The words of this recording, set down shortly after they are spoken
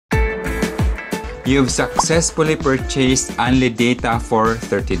you've successfully purchased UNLI data for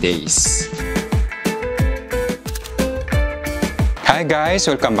 30 days. Hi guys!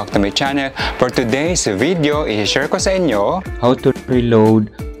 Welcome back to my channel. For today's video, i-share ko sa inyo how to reload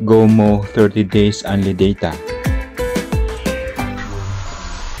Gomo 30 days UNLI data.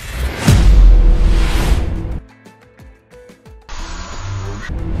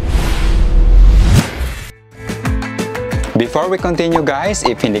 Before we continue guys,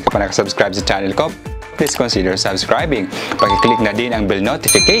 if hindi ka pa nakasubscribe sa channel ko, please consider subscribing. Pag-click na din ang bell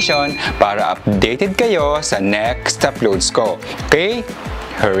notification para updated kayo sa next uploads ko. Okay?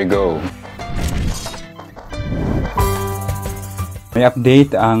 Here we go! May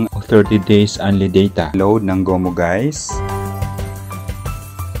update ang 30 days UNLI data load ng Gomo guys.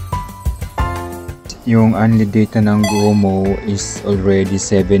 Yung UNLI data ng Gomo is already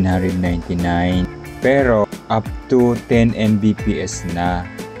 799. Pero up to 10 Mbps na.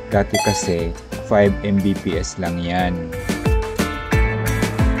 Dati kasi 5 Mbps lang yan.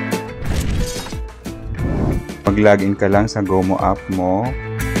 Mag-login ka lang sa Gomo app mo.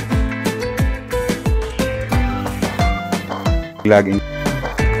 Login.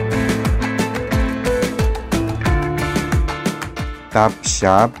 Tap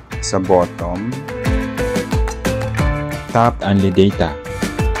shop sa bottom. Tap UNLI data.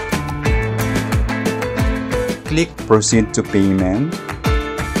 Click proceed to payment.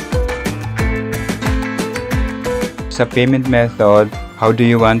 Sa payment method, how do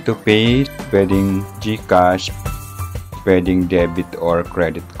you want to pay? Pwedeng GCash, pwedeng debit or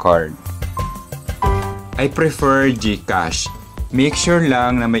credit card. I prefer GCash. Make sure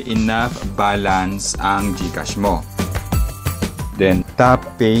lang na may enough balance ang GCash mo. Then tap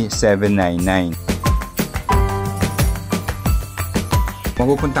pay 799.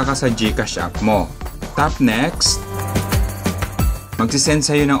 Mapupunta ka sa GCash app mo. Tap next. Magsisend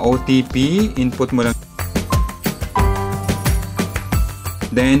sa'yo ng OTP. Input mo lang.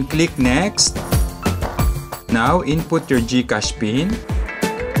 Then click next. Now input your GCash PIN.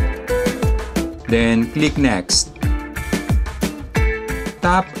 Then click next.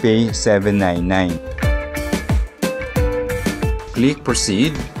 Tap pay 799. Click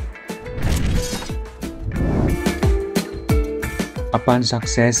proceed. Upon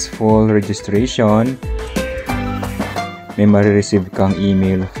successful registration, may marireceive kang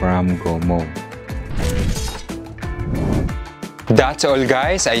email from Gomo. That's all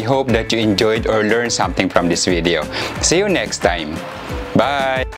guys. I hope that you enjoyed or learned something from this video. See you next time. Bye!